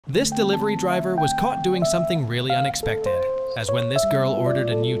This delivery driver was caught doing something really unexpected, as when this girl ordered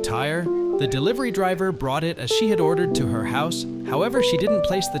a new tire, the delivery driver brought it as she had ordered to her house. However, she didn't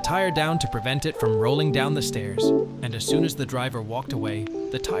place the tire down to prevent it from rolling down the stairs. And as soon as the driver walked away,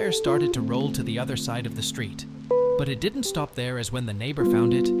 the tire started to roll to the other side of the street. But it didn't stop there, as when the neighbor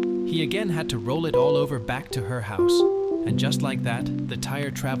found it, he again had to roll it all over back to her house. And just like that, the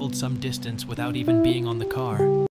tire traveled some distance without even being on the car.